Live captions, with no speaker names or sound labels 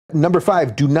Number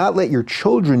 5, do not let your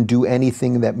children do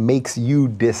anything that makes you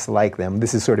dislike them.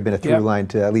 This has sort of been a through line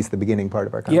to at least the beginning part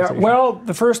of our conversation. Yeah, well,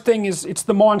 the first thing is, it's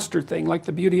the monster thing, like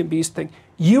the Beauty and Beast thing.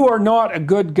 You are not a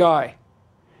good guy,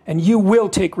 and you will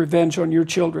take revenge on your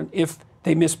children if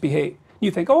they misbehave.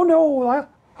 You think, oh no,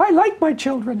 I like my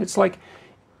children. It's like,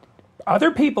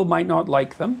 other people might not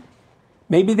like them.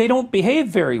 Maybe they don't behave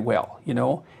very well, you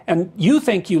know, and you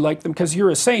think you like them because you're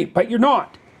a saint, but you're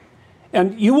not.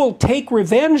 And you will take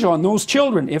revenge on those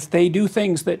children if they do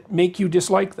things that make you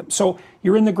dislike them. So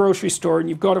you're in the grocery store and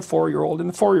you've got a 4-year-old, and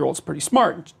the 4-year-old's pretty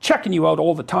smart, checking you out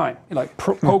all the time, like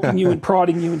poking you and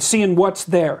prodding you and seeing what's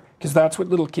there, because that's what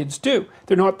little kids do.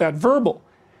 They're not that verbal.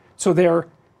 So they're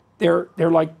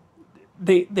like,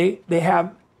 they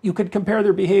have, you could compare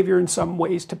their behavior in some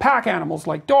ways to pack animals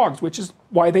like dogs, which is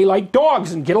why they like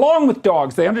dogs and get along with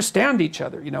dogs. They understand each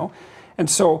other, you know. And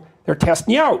so they're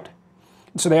testing you out.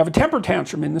 And so they have a temper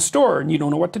tantrum in the store, and you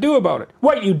don't know what to do about it.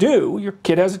 What you do, your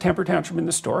kid has a temper tantrum in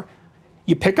the store,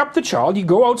 you pick up the child, you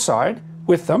go outside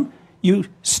with them, you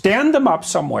stand them up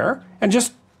somewhere, and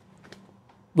just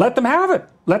let them have it.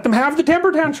 Let them have the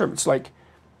temper tantrum. It's like,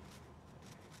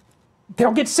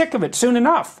 they'll get sick of it soon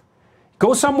enough.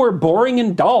 Go somewhere boring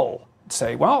and dull.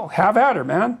 Say, well, have at her,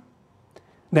 man.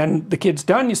 Then the kid's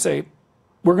done, you say,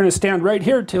 we're going to stand right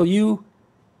here till you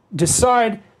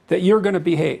decide that you're going to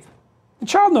behave. The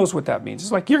child knows what that means.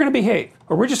 It's like, you're going to behave,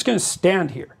 or we're just going to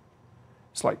stand here.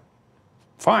 It's like,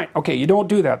 fine. Okay, you don't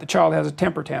do that. The child has a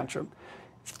temper tantrum.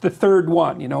 It's the third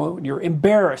one, you know, you're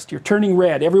embarrassed, you're turning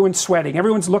red, everyone's sweating,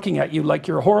 everyone's looking at you like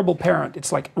you're a horrible parent.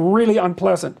 It's like really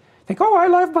unpleasant. Think, oh, I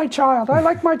love my child, I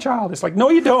like my child. It's like, no,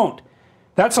 you don't.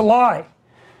 That's a lie.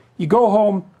 You go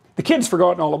home, the kid's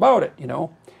forgotten all about it, you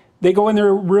know. They go in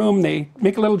their room, they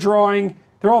make a little drawing,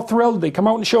 they're all thrilled, they come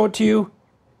out and show it to you.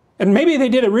 And maybe they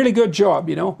did a really good job,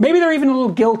 you know. Maybe they're even a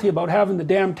little guilty about having the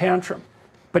damn tantrum.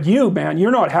 But you, man,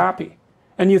 you're not happy.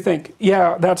 And you think,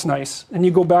 yeah, that's nice. And you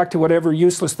go back to whatever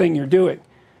useless thing you're doing.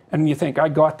 And you think, I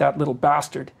got that little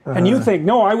bastard. And you think,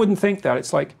 no, I wouldn't think that.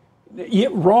 It's like, yeah,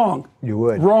 wrong. You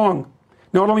would. Wrong.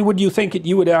 Not only would you think it,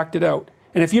 you would act it out.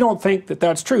 And if you don't think that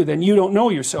that's true, then you don't know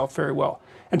yourself very well.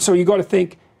 And so you got to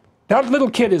think, that little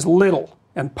kid is little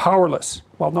and powerless.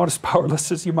 Well, not as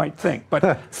powerless as you might think,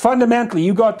 but fundamentally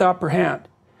you got the upper hand.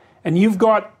 And you've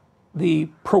got the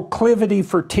proclivity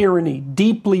for tyranny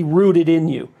deeply rooted in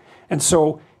you. And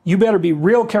so you better be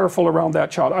real careful around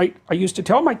that child. I used to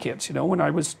tell my kids, you know, when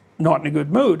I was not in a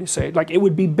good mood, say, like, it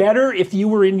would be better if you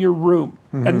were in your room.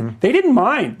 And they didn't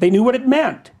mind. They knew what it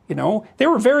meant, you know. They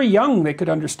were very young, they could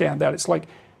understand that. It's like,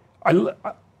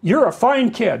 you're a fine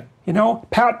kid, you know,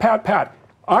 pat, pat, pat.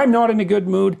 I'm not in a good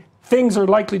mood. Things are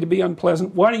likely to be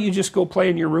unpleasant. Why don't you just go play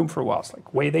in your room for a while? It's like,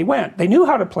 away they went. They knew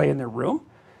how to play in their room,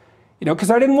 you know,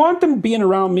 because I didn't want them being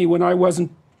around me when I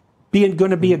wasn't going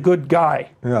to be a good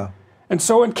guy. Yeah. And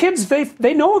so, and kids,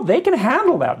 they know they can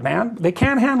handle that, man. They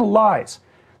can't handle lies.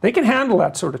 They can handle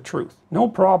that sort of truth, no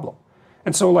problem.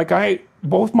 And so, like,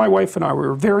 both my wife and I, we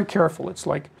were very careful. It's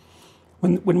like,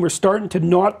 when we're starting to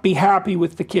not be happy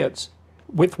with the kids,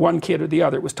 with one kid or the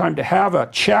other, it was time to have a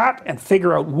chat and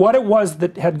figure out what it was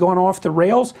that had gone off the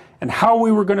rails and how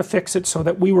we were going to fix it so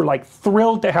that we were like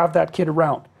thrilled to have that kid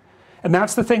around. And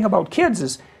that's the thing about kids,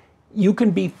 is you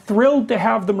can be thrilled to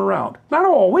have them around. Not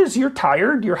always. You're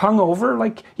tired, you're hungover,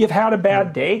 like you've had a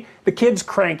bad day, the kid's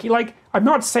cranky. Like, I'm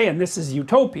not saying this is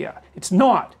utopia. It's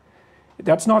not.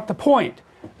 That's not the point.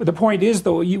 The point is,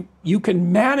 though, you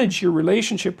can manage your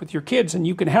relationship with your kids, and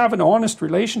you can have an honest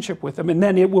relationship with them, and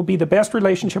then it will be the best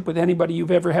relationship with anybody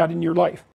you've ever had in your life.